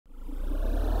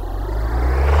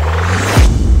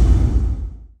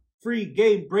free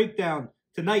game breakdown.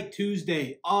 Tonight,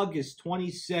 Tuesday, August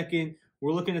 22nd,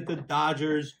 we're looking at the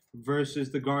Dodgers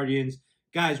versus the Guardians.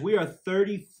 Guys, we are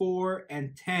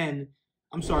 24-10.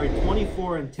 I'm sorry,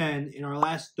 24-10 in our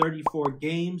last 34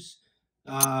 games.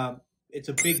 It's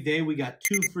a big day. We got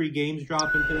 2 free games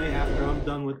dropping today after I'm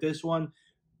done with this one.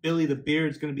 Billy the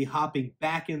Beard's going to be hopping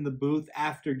back in the booth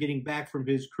after getting back from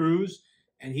his cruise,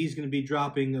 and he's going to be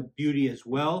dropping a beauty as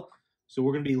well. So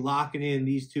we're going to be locking in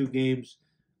these 2 games.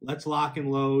 Let's lock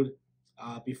and load.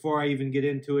 Before I even get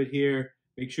into it here,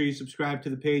 make sure you subscribe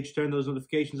to the page, turn those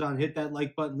notifications on, hit that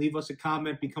like button, leave us a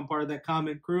comment, become part of that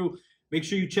comment crew. Make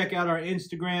sure you check out our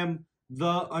Instagram,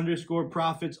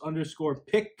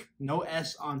 _profits_pick, no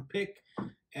S on pick,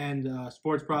 and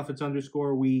sports profits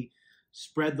 _. We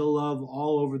spread the love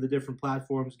all over the different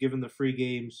platforms, given the free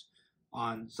games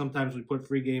on. Sometimes we put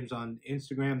free games on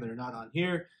Instagram that are not on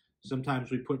here.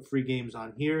 Sometimes we put free games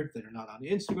on here that are not on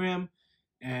Instagram.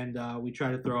 And we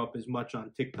try to throw up as much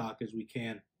on TikTok as we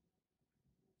can.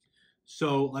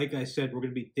 So, like I said, we're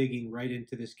going to be digging right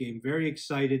into this game. Very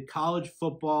excited. College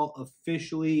football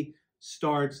officially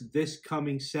starts this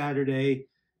coming Saturday.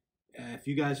 If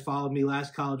you guys followed me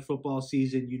last college football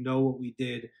season, you know what we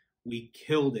did. We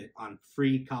killed it on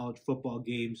free college football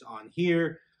games on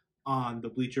here, on the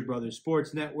Bleacher Brothers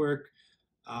Sports Network.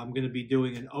 I'm going to be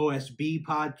doing an OSB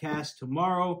podcast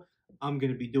tomorrow. I'm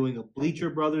going to be doing a Bleacher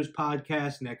Brothers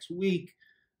podcast next week.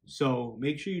 So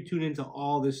make sure you tune into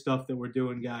all this stuff that we're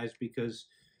doing, guys, because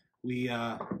we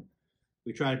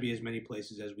try to be as many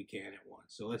places as we can at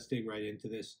once. So let's dig right into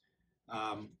this.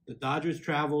 The Dodgers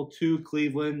travel to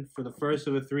Cleveland for the first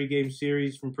of a 3-game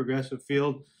series from Progressive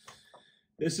Field.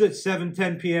 This is at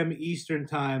 7:10 p.m. Eastern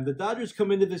time. The Dodgers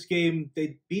come into this game.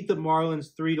 They beat the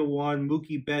Marlins 3-1.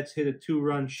 Mookie Betts hit a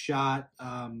 2-run shot.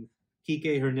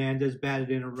 KIKE Hernandez batted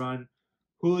in a run.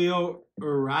 Julio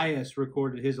Urias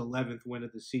recorded his 11th win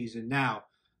of the season. Now,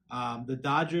 the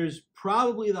Dodgers,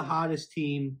 probably the hottest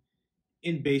team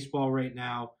in baseball right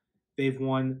now. They've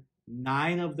won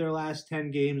 9 of their last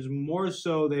 10 games. More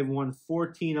so, they've won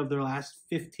 14 of their last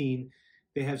 15.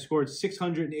 They have scored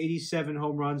 687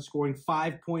 home runs, scoring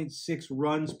 5.6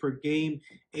 runs per game,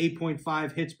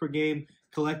 8.5 hits per game,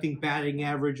 collecting batting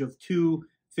average of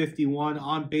 .251,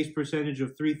 on-base percentage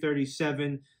of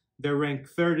 .337. They're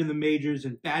ranked 3rd in the majors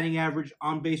in batting average,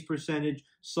 on-base percentage,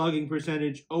 slugging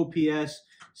percentage, OPS,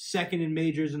 2nd in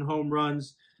majors in home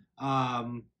runs.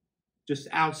 Just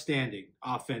outstanding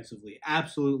offensively,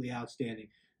 absolutely outstanding.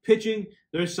 Pitching,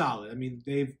 they're solid. I mean,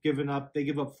 they give up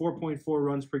 4.4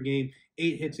 runs per game,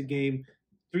 8 hits a game,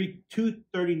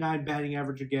 .239 batting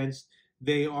average against.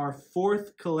 They are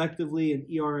 4th collectively in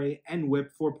ERA and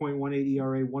WHIP, 4.18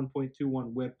 ERA,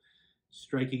 1.21 WHIP,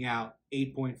 striking out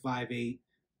 8.58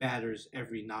 batters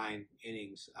every 9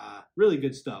 innings. Really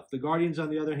good stuff. The Guardians,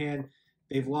 on the other hand,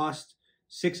 they've lost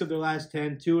 6 of their last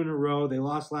 10, 2 in a row. They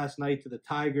lost last night to the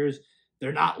Tigers.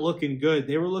 They're not looking good.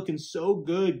 They were looking so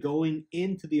good going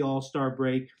into the All-Star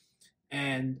break,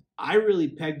 and I really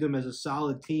pegged them as a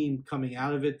solid team coming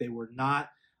out of it. They were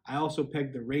not. I also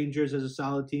pegged the Rangers as a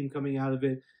solid team coming out of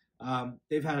it.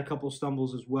 They've had a couple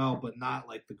stumbles as well, but not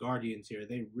like the Guardians here.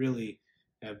 They really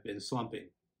have been slumping.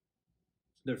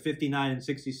 They're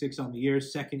 59-66 on the year,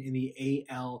 2nd in the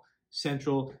AL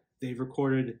Central. They've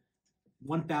recorded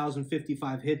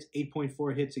 1,055 hits,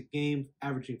 8.4 hits a game,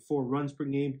 averaging 4 runs per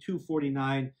game,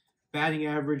 .249 batting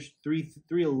average,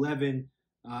 311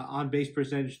 on-base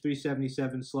percentage,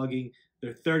 .377 slugging.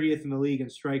 They're 30th in the league in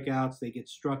strikeouts. They get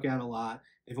struck out a lot.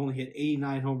 They've only hit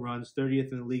 89 home runs,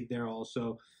 30th in the league there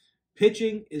also.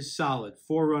 Pitching is solid,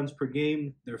 4 runs per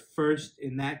game. They're 1st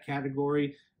in that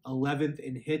category, 11th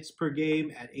in hits per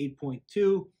game at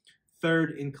 8.2.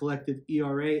 3rd in collective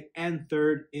ERA, and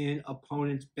 3rd in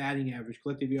opponent's batting average.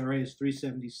 Collective ERA is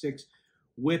 .376.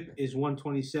 WHIP is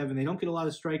 .127. They don't get a lot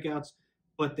of strikeouts,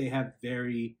 but they have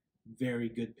very, very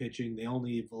good pitching. They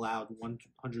only have allowed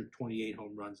 128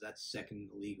 home runs. That's 2nd in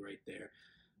the league right there.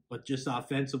 But just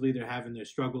offensively, they're having their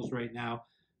struggles right now.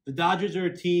 The Dodgers are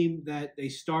a team that they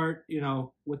start,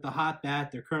 with the hot bat.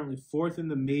 They're currently 4th in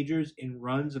the majors in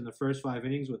runs in the first 5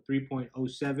 innings with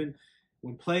 3.07.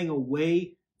 When playing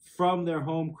away from their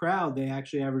home crowd, they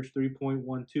actually average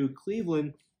 3.12.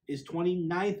 Cleveland is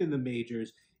 29th in the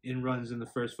majors in runs in the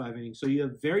first 5 innings. So you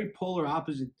have very polar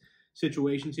opposite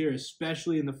situations here,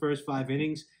 especially in the first 5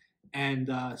 innings. And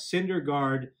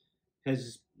Syndergaard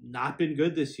has not been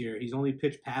good this year. He's only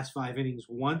pitched past 5 innings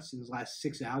once in his last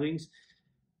 6 outings.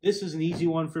 This is an easy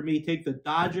one for me. Take the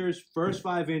Dodgers first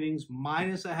 5 innings,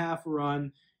 -0.5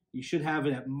 run. You should have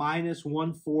it at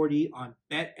 -140 on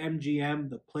BetMGM,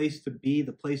 the place to be,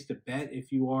 the place to bet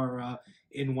if you are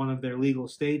in one of their legal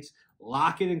states.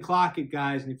 lock it and clock it,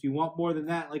 guys. And if you want more than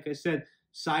that, like I said,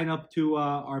 sign up to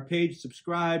our page,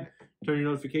 subscribe, turn your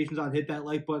notifications on, hit that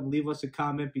like button, leave us a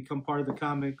comment, become part of the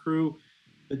comment crew.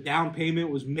 The down payment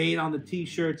was made on the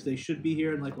t-shirts. They should be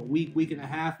here in like a week, week and a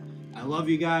half. I love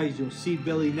you guys. You'll see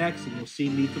Billy next, and you'll see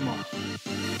me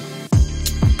tomorrow.